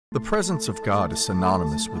The presence of God is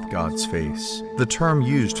synonymous with God's face. The term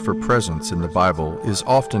used for presence in the Bible is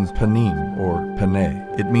often panim or pane.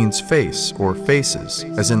 It means face or faces,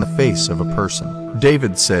 as in the face of a person.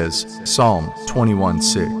 David says, Psalm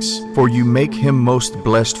 21:6, "For you make him most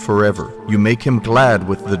blessed forever. You make him glad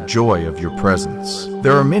with the joy of your presence."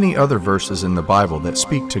 There are many other verses in the Bible that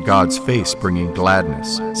speak to God's face bringing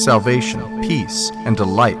gladness, salvation, peace, and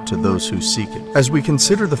delight to those who seek it. As we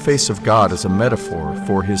consider the face of God as a metaphor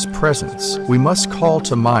for His presence, we must call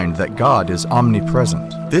to mind that God is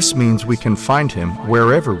omnipresent. This means we can find Him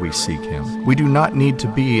wherever we seek Him. We do not need to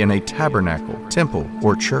be in a tabernacle, temple,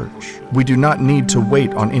 or church. We do not need to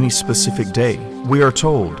wait on any specific day. We are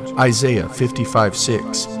told, Isaiah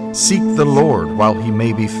 55:6, "Seek the Lord while He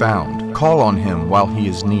may be found. Call on Him while He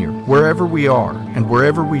is near." Wherever we are, and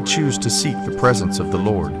wherever we choose to seek the presence of the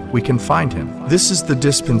Lord, we can find Him. This is the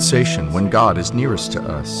dispensation when God is nearest to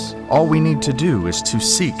us. All we need to do is to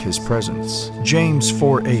seek His presence. James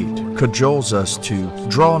 4:8 cajoles us to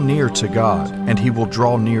draw near to God, and He will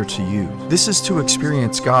draw near to you. This is to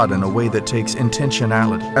experience God in a way that takes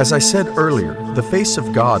intentionality. As I said earlier, the face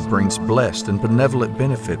of God brings blessed and benevolent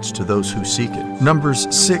benefits to those who seek it. Numbers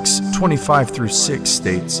 6:25-6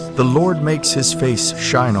 states, "The Lord makes His face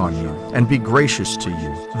shine on you, and be gracious to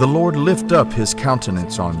you. The Lord lift up His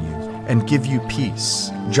countenance on you, and give you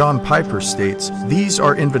peace." John Piper states, "These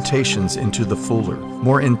are invitations into the fuller,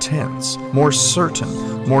 more intense, more certain,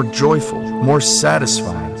 more joyful, more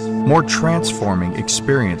satisfying, more transforming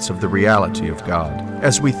experience of the reality of God."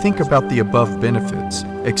 As we think about the above benefits,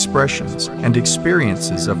 expressions, and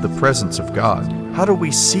experiences of the presence of God, how do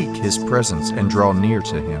we seek His presence and draw near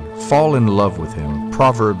to Him? Fall in love with Him.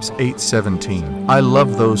 Proverbs 8:17, "I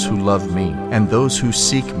love those who love me, and those who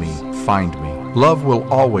seek me find me." Love will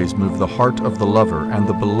always move the heart of the lover and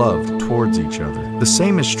the beloved towards each other. The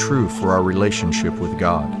same is true for our relationship with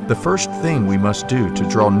God. The first thing we must do to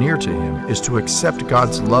draw near to Him is to accept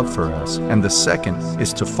God's love for us, and the second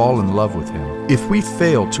is to fall in love with Him. If we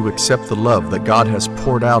fail to accept the love that God has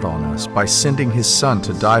poured out on us by sending His Son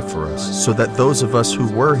to die for us so that those of us who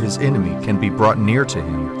were His enemy can be brought near to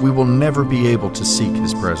Him, we will never be able to seek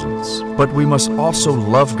His presence. But we must also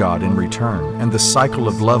love God in return, and the cycle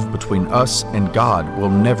of love between us and God will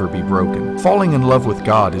never be broken. Falling in love with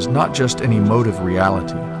God is not just an emotive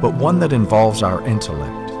reality, but one that involves our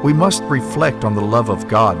intellect. We must reflect on the love of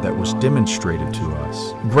God that was demonstrated to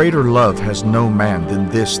us. Greater love has no man than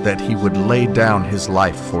this, that He would lay down His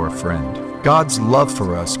life for a friend. God's love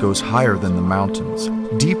for us goes higher than the mountains,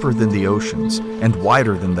 deeper than the oceans, and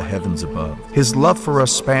wider than the heavens above. His love for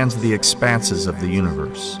us spans the expanses of the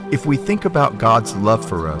universe. If we think about God's love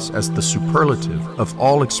for us as the superlative of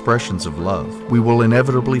all expressions of love, we will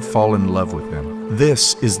inevitably fall in love with Him.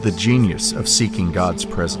 This is the genius of seeking God's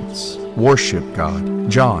presence. Worship God.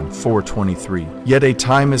 John 4:23. "Yet a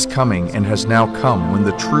time is coming and has now come when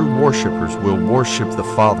the true worshipers will worship the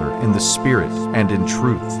Father in the Spirit and in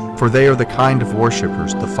truth, for they are the kind of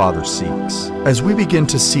worshipers the Father seeks." As we begin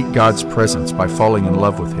to seek God's presence by falling in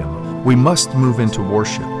love with Him, we must move into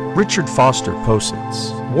worship. Richard Foster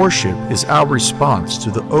posits, "Worship is our response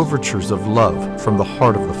to the overtures of love from the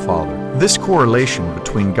heart of the Father." This correlation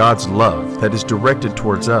between God's love that is directed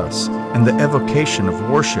towards us and the evocation of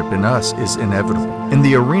worship in us is inevitable. In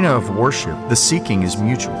the arena of worship, the seeking is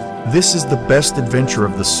mutual. This is the best adventure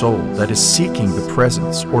of the soul that is seeking the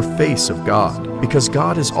presence or face of God, because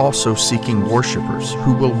God is also seeking worshipers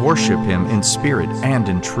who will worship Him in spirit and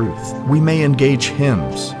in truth. We may engage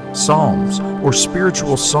hymns, psalms, or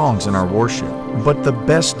spiritual songs in our worship, but the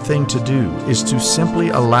best thing to do is to simply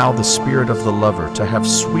allow the Spirit of the lover to have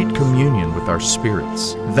sweet communion with our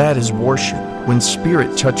spirits. That is worship. When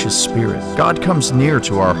spirit touches spirit, God comes near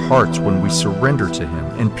to our hearts when we surrender to Him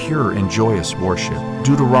in pure and joyous worship.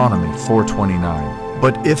 Deuteronomy 4:29.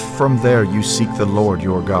 "But if from there you seek the Lord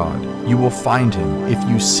your God, you will find Him if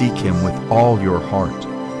you seek Him with all your heart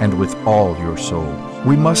and with all your soul."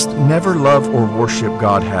 We must never love or worship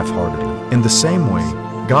God half-heartedly. In the same way,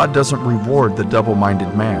 God doesn't reward the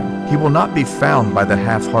double-minded man. He will not be found by the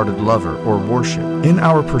half-hearted lover or worship. In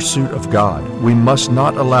our pursuit of God, we must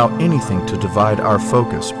not allow anything to divide our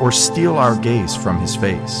focus or steal our gaze from His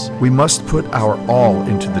face. We must put our all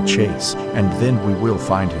into the chase, and then we will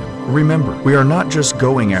find Him. Remember, we are not just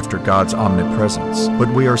going after God's omnipresence,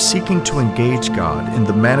 but we are seeking to engage God in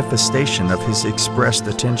the manifestation of His expressed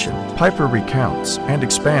attention. Piper recounts and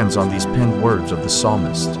expands on these penned words of the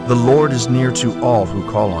psalmist, "The Lord is near to all who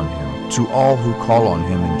call on Him, to all who call on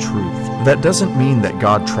Him in truth." That doesn't mean that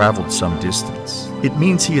God traveled some distance. It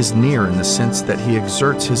means He is near in the sense that He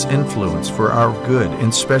exerts His influence for our good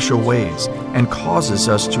in special ways and causes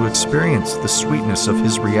us to experience the sweetness of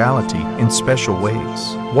His reality in special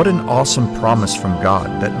ways. What an awesome promise from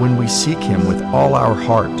God that when we seek Him with all our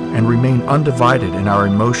heart and remain undivided in our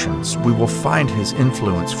emotions, we will find His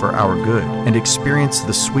influence for our good and experience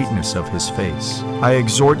the sweetness of His face. I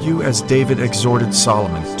exhort you, as David exhorted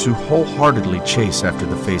Solomon, to wholeheartedly chase after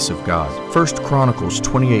the face of God. 1 Chronicles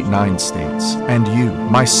 28:9 states, "And you,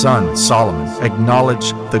 my son Solomon,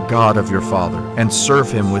 acknowledge the God of your father, and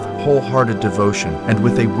serve Him with wholehearted devotion and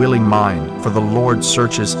with a willing mind, for the Lord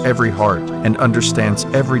searches every heart and understands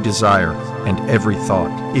every desire and every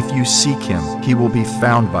thought. If you seek Him, He will be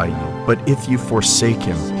found by you, but if you forsake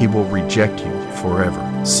Him, He will reject you forever."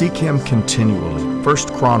 Seek Him continually.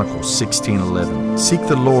 1 Chronicles 16:11. Seek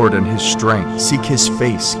the Lord and His strength. Seek His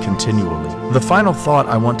face continually. The final thought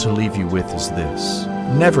I want to leave you with is this.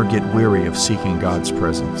 Never get weary of seeking God's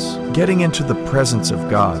presence. Getting into the presence of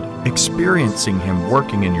God, experiencing Him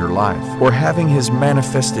working in your life, or having His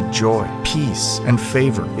manifested joy, peace, and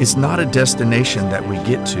favor is not a destination that we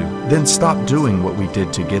get to, then stop doing what we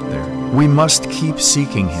did to get there. We must keep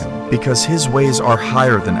seeking Him because His ways are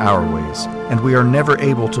higher than our ways, and we are never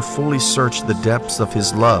able to fully search the depths of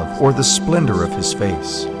His love or the splendor of His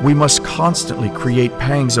face. We must constantly create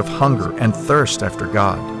pangs of hunger and thirst after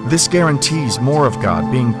God. This guarantees more of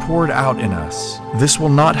God being poured out in us. This will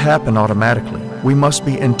not happen automatically. We must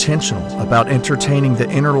be intentional about entertaining the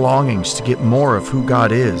inner longings to get more of who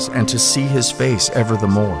God is and to see His face ever the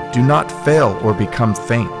more. Do not fail or become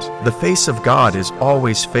faint. The face of God is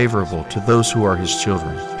always favorable to those who are His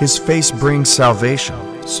children. His face brings salvation.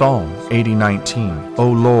 Psalm 80:19. O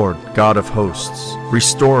Lord, God of hosts,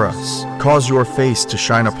 restore us, cause your face to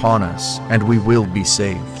shine upon us, and we will be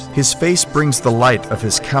saved. His face brings the light of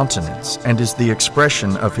His countenance and is the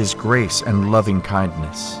expression of His grace and loving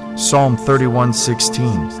kindness. Psalm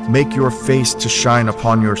 31:16. Make your face to shine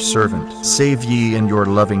upon your servant, save ye in your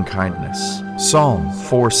loving kindness. Psalm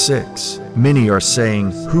 4:6. Many are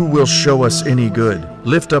saying, who will show us any good?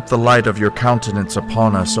 Lift up the light of your countenance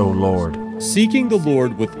upon us, O Lord. Seeking the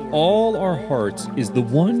Lord with all our hearts is the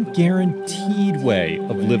one guaranteed way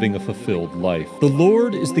of living a fulfilled life. The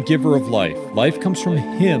Lord is the giver of life. Life comes from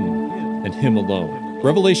Him and Him alone.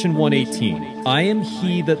 Revelation 1:18. I am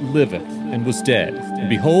He that liveth and was dead, and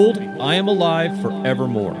behold, I am alive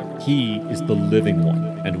forevermore. He is the living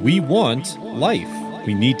one, and we want life.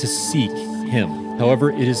 We need to seek Him.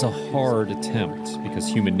 However, it is a hard attempt because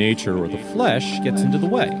human nature, or the flesh, gets into the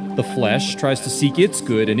way. The flesh tries to seek its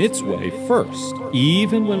good and its way first.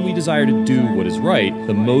 Even when we desire to do what is right,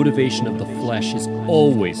 the motivation of the flesh is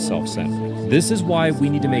always self-centered. This is why we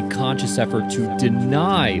need to make conscious effort to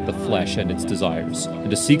deny the flesh and its desires,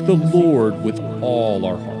 and to seek the Lord with all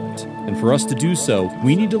our heart. And for us to do so,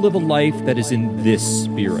 we need to live a life that is in this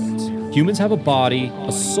spirit. Humans have a body,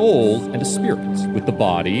 a soul, and a spirit. With the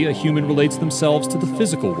body, a human relates themselves to the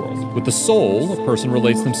physical world. With the soul, a person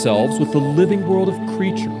relates themselves with the living world of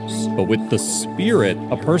creatures. But with the spirit,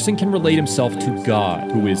 a person can relate himself to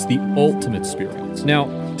God, who is the ultimate spirit. Now,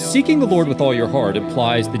 seeking the Lord with all your heart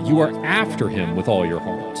implies that you are after Him with all your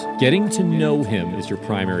heart. Getting to know Him is your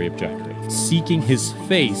primary objective. Seeking His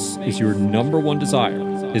face is your number one desire.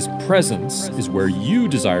 His presence is where you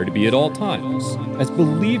desire to be at all times. As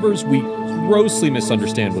believers, we grossly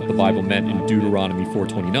misunderstand what the Bible meant in Deuteronomy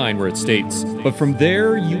 4:29, where it states, "But from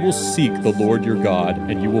there you will seek the Lord your God,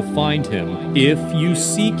 and you will find Him, if you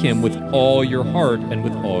seek Him with all your heart and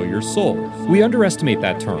with all your soul." We underestimate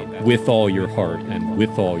that term, with all your heart and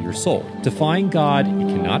with all your soul. To find God, it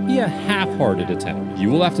cannot be a half-hearted attempt. You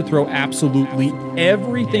will have to throw absolutely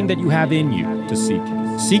everything that you have in you to seek Him.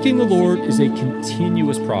 Seeking the Lord is a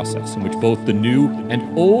continuous process in which both the New and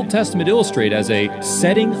Old Testament illustrate as a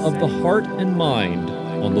setting of the heart and mind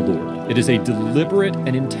on the Lord. It is a deliberate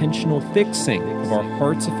and intentional fixing of our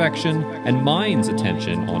heart's affection and mind's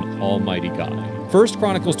attention on Almighty God. 1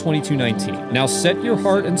 Chronicles 22:19. Now set your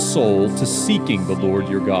heart and soul to seeking the Lord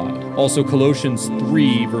your God. Also, Colossians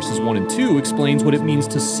 3 verses 1 and 2 explains what it means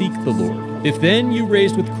to seek the Lord. If then you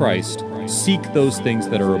raised with Christ, seek those things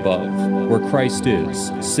that are above, where Christ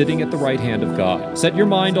is, sitting at the right hand of God. Set your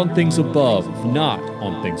mind on things above, not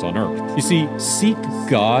on things on earth. You see, seek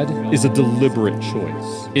God is a deliberate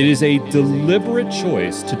choice. It is a deliberate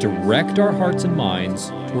choice to direct our hearts and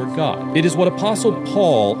minds toward God. It is what Apostle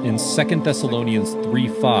Paul in 2 Thessalonians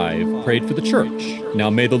 3:5 prayed for the church. Now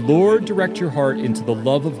may the Lord direct your heart into the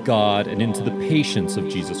love of God and into the patience of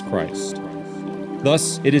Jesus Christ.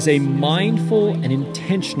 Thus, it is a mindful and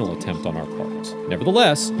intentional attempt on our part.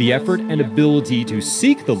 Nevertheless, the effort and ability to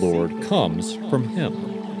seek the Lord comes from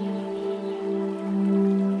Him.